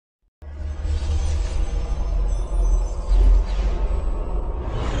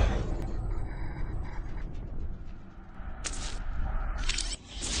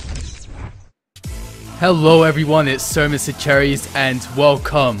Hello everyone, it's Sir Mr. Cherries and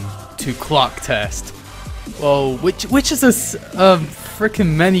welcome to Clock Test. Well, which is a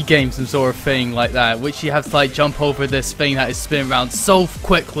freaking mini game, some sort of thing like that, which you have to like jump over this thing that is spinning around so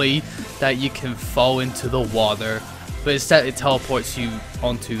quickly that you can fall into the water. But instead it teleports you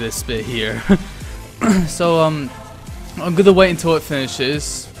onto this bit here. So I'm gonna wait until it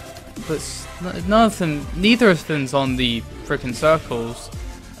finishes. But neither of them's on the freaking circles.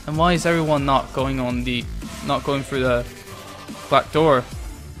 And why is everyone not going through the black door?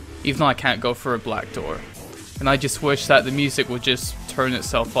 Even though I can't go through a black door. And I just wish that the music would just turn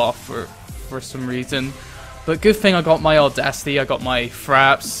itself off for some reason. But good thing I got my Audacity, I got my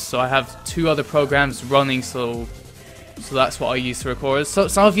Fraps, so I have two other programs running, so that's what I use to record. So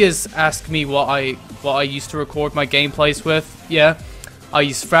some of you ask me what I used to record my gameplays with. Yeah, I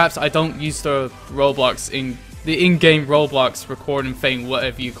use Fraps. I don't use the in-game Roblox recording thing,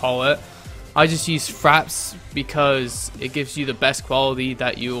 whatever you call it. I just use Fraps because it gives you the best quality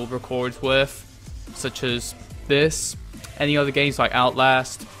that you'll record with, such as this, any other games like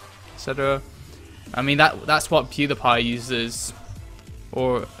Outlast, etc. I mean that's what PewDiePie uses,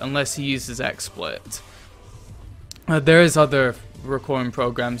 or unless he uses XSplit. There is other recording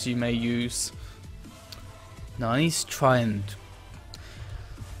programs you may use. No, I need to try and...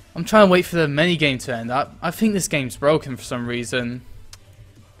 I'm trying to wait for the minigame to end. I think this game's broken for some reason.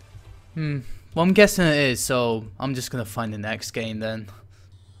 Well, I'm guessing it is, so I'm just gonna find the next game then.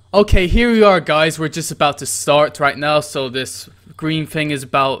 Okay, here we are, guys. We're just about to start right now, so this green thing is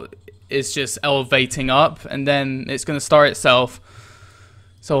just elevating up, and then it's gonna start itself.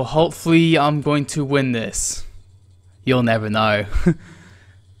 So hopefully I'm going to win this. You'll never know.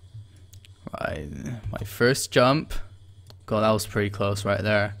 Right, my first jump. God, that was pretty close right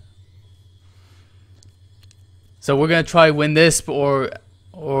there. So we're gonna try win this, or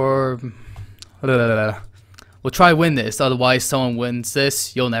we'll try win this. Otherwise, someone wins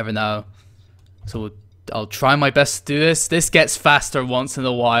this. You'll never know. So I'll try my best to do this. This gets faster once in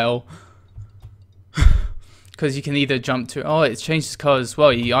a while, because you can either jump too. Oh, it changes colors.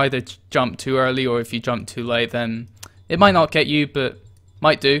 Well, you either jump too early, or if you jump too late, then it might not get you, but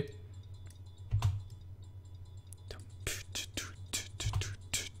might do.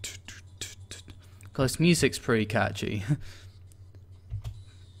 Because music's pretty catchy.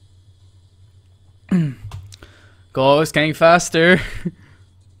 God, it's getting faster.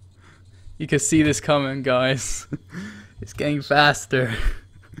 You can see this coming, guys. It's getting faster.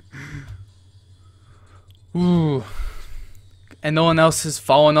 Ooh. And no one else has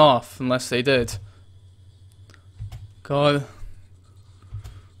fallen off, unless they did. God.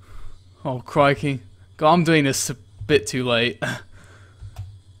 Oh, crikey. God, I'm doing this a bit too late.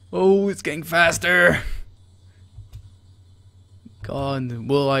 Oh, it's getting faster. God,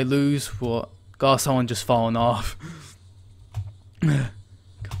 will I lose? What? God, someone just fallen off. Come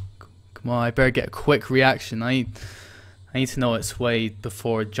on, I better get a quick reaction. I need to know its way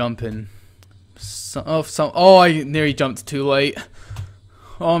before jumping. Oh, I nearly jumped too late.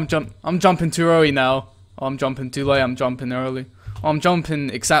 Oh, I'm jumping too early now. Oh, I'm jumping too late. I'm jumping early. Oh, I'm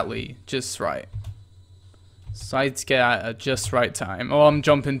jumping exactly just right. So I had to get at just right time. Oh, I'm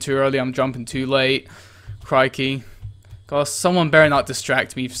jumping too early. I'm jumping too late. Crikey. God, someone better not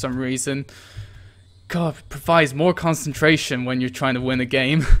distract me for some reason. God, it provides more concentration when you're trying to win a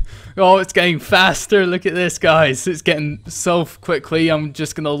game. Oh, it's getting faster. Look at this, guys. It's getting so quickly. I'm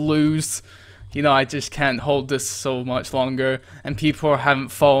just gonna lose. You know, I just can't hold this so much longer. And people haven't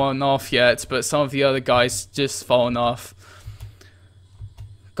fallen off yet, but some of the other guys just fallen off.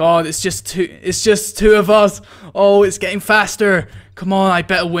 God, it's just two of us. Oh, it's getting faster. Come on, I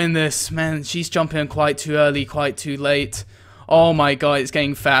better win this. Man, she's jumping quite too early, quite too late. Oh my God, it's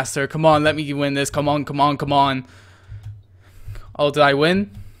getting faster. Come on, let me win this. Come on, come on, come on. Oh, did I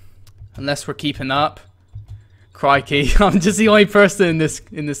win? Unless we're keeping up. Crikey, I'm just the only person in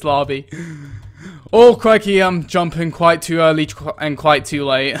this lobby. Oh, crikey, I'm jumping quite too early and quite too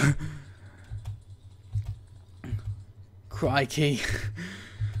late. Crikey.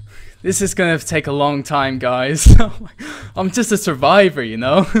 This is gonna take a long time, guys. I'm just a survivor, you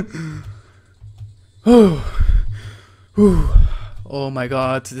know? Oh my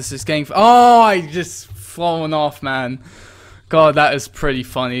God, this is getting... Oh, I just flown off, man. God, that is pretty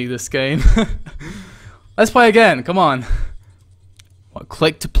funny, this game. Let's play again, come on. What,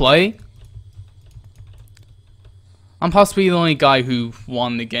 click to play? I'm possibly the only guy who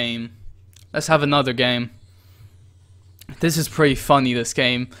won the game. Let's have another game. This is pretty funny, this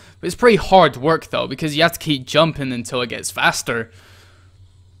game. But it's pretty hard work, though, because you have to keep jumping until it gets faster.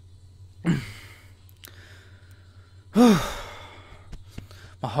 My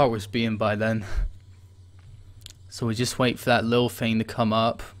heart was beating by then. So we just wait for that little thing to come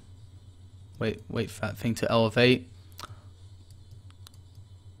up. Wait for that thing to elevate.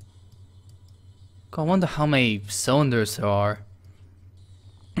 God, I wonder how many cylinders there are.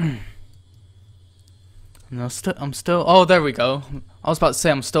 No, I'm still. Oh, there we go. I was about to say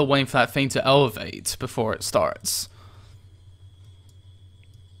I'm still waiting for that thing to elevate before it starts.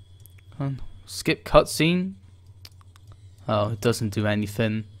 Skip cutscene. Oh, it doesn't do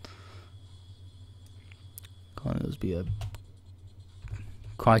anything. Can't those be a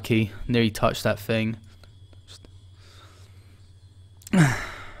crikey? Nearly touched that thing. I've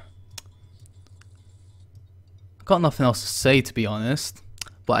got nothing else to say, to be honest.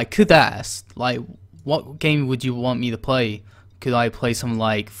 But I could ask, like, what game would you want me to play? Could I play something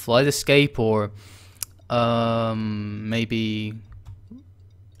like Flood Escape or maybe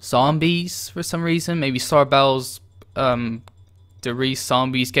Zombies for some reason? Maybe Starbell's the Reese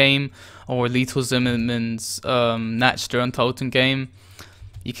Zombies game, or Little Zimmerman's Natch the Untold game.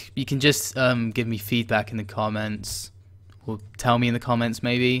 You can just give me feedback in the comments, or tell me in the comments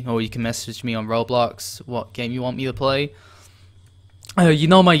maybe, or you can message me on Roblox what game you want me to play. You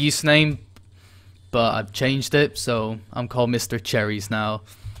know my username, but I've changed it, so I'm called Mr. Cherries now.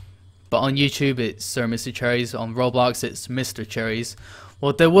 But on YouTube it's Sir Mr. Cherries, on Roblox it's Mr. Cherries.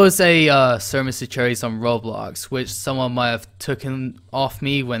 Well, there was a Sir Mr. Cherries on Roblox, which someone might have taken off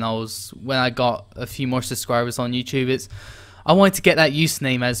me when I got a few more subscribers on YouTube. I wanted to get that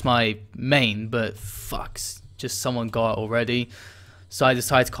username as my main, but fucks, just someone got it already. So I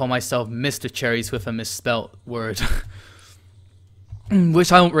decided to call myself Mr. Cherries with a misspelt word.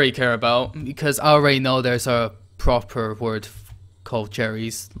 Which I don't really care about, because I already know there's a proper word called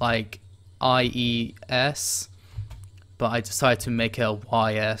cherries, like IES. But I decided to make it a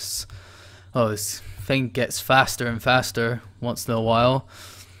YS. Oh, this thing gets faster and faster once in a while.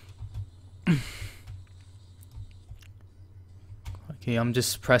 Okay, I'm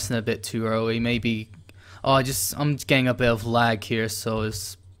just pressing a bit too early. Maybe. Oh, I'm getting a bit of lag here, so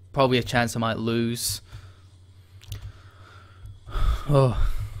there's probably a chance I might lose. Oh.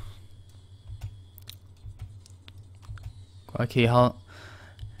 Okay,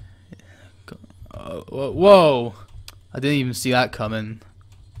 whoa! I didn't even see that coming.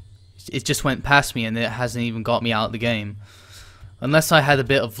 It just went past me and it hasn't even got me out of the game. Unless I had a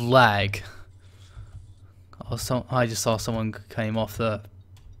bit of lag. I just saw someone came off the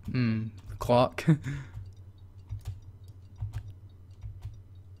clock.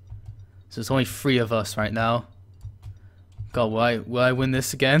 So it's only 3 of us right now. God, will I win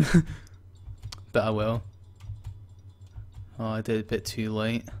this again? Bet I will. Oh, I did it a bit too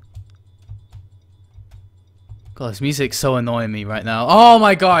late. God, this music's so annoying me right now. Oh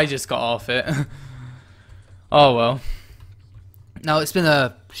my god, I just got off it. Oh well. Now, it's been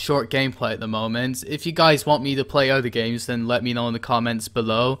a short gameplay at the moment. If you guys want me to play other games, then let me know in the comments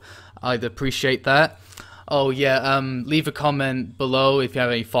below. I'd appreciate that. Oh yeah, leave a comment below if you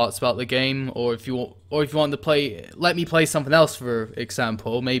have any thoughts about the game, or if you want to let me play something else, for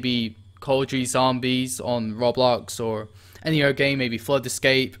example, maybe Call of Duty Zombies on Roblox, or any other game, maybe Flood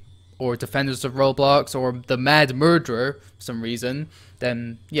Escape, or Defenders of Roblox, or The Mad Murderer for some reason.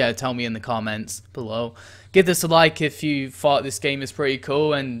 Then yeah, tell me in the comments below. Give this a like if you thought this game is pretty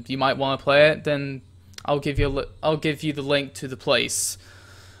cool and you might want to play it. Then I'll give you the link to the place.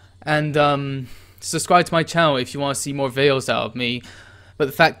 And subscribe to my channel if you want to see more videos out of me. But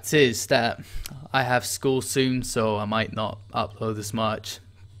the fact is that I have school soon, so I might not upload as much.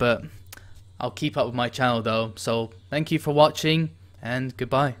 But I'll keep up with my channel though. So thank you for watching, and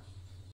goodbye.